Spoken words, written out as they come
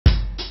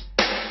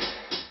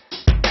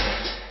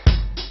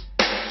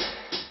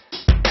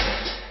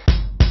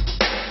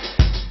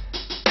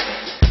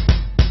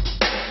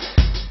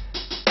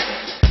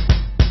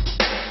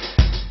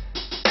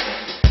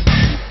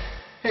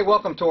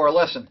welcome to our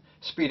lesson,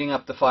 Speeding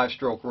Up the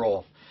 5-Stroke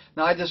Roll.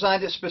 Now I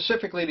designed it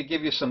specifically to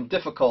give you some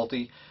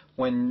difficulty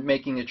when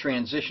making a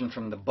transition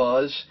from the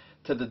buzz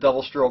to the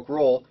double stroke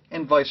roll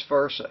and vice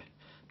versa.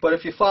 But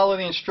if you follow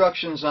the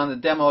instructions on the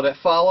demo that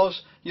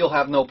follows, you'll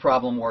have no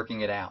problem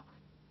working it out.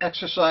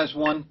 Exercise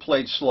 1,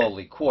 played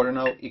slowly, quarter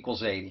note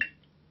equals 80.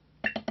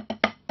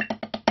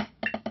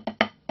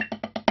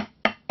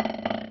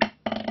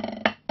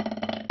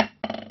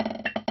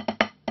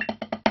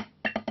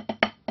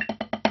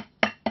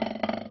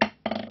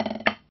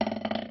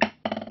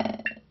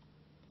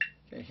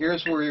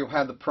 Here's where you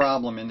have the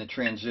problem in the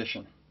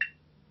transition.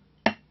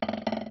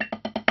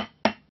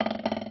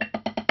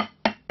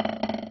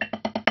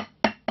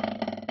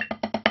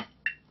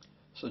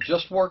 So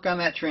just work on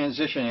that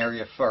transition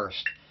area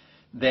first.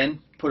 Then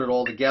put it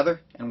all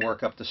together and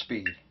work up the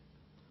speed.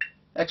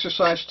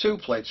 Exercise 2,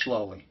 played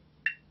slowly.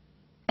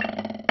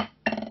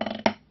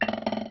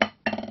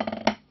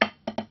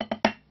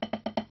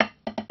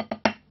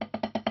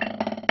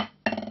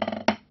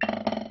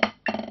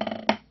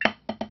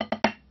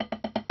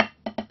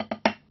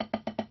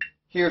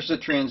 Here's the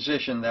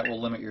transition that will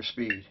limit your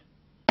speed.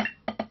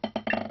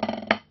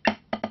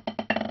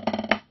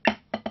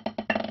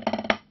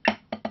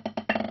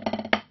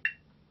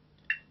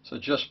 So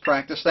just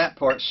practice that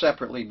part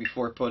separately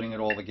before putting it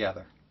all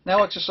together.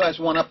 Now exercise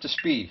 1, up to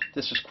speed.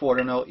 This is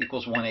quarter note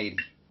equals 180.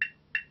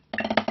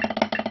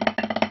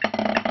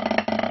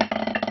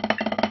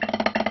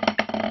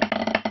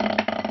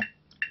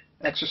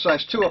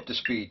 Exercise 2, up to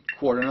speed.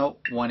 Quarter note,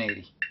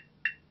 180.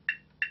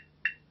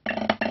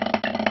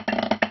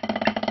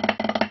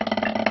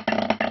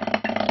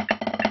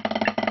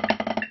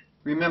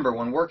 Remember,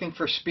 when working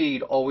for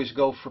speed, always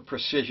go for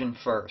precision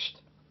first.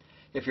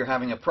 If you're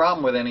having a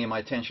problem with any of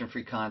my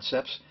tension-free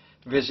concepts,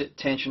 visit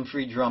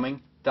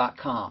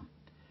tensionfreedrumming.com.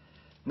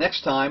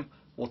 Next time,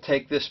 we'll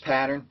take this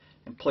pattern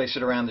and place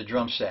it around the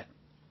drum set.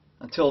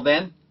 Until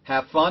then,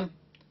 have fun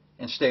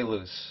and stay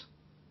loose.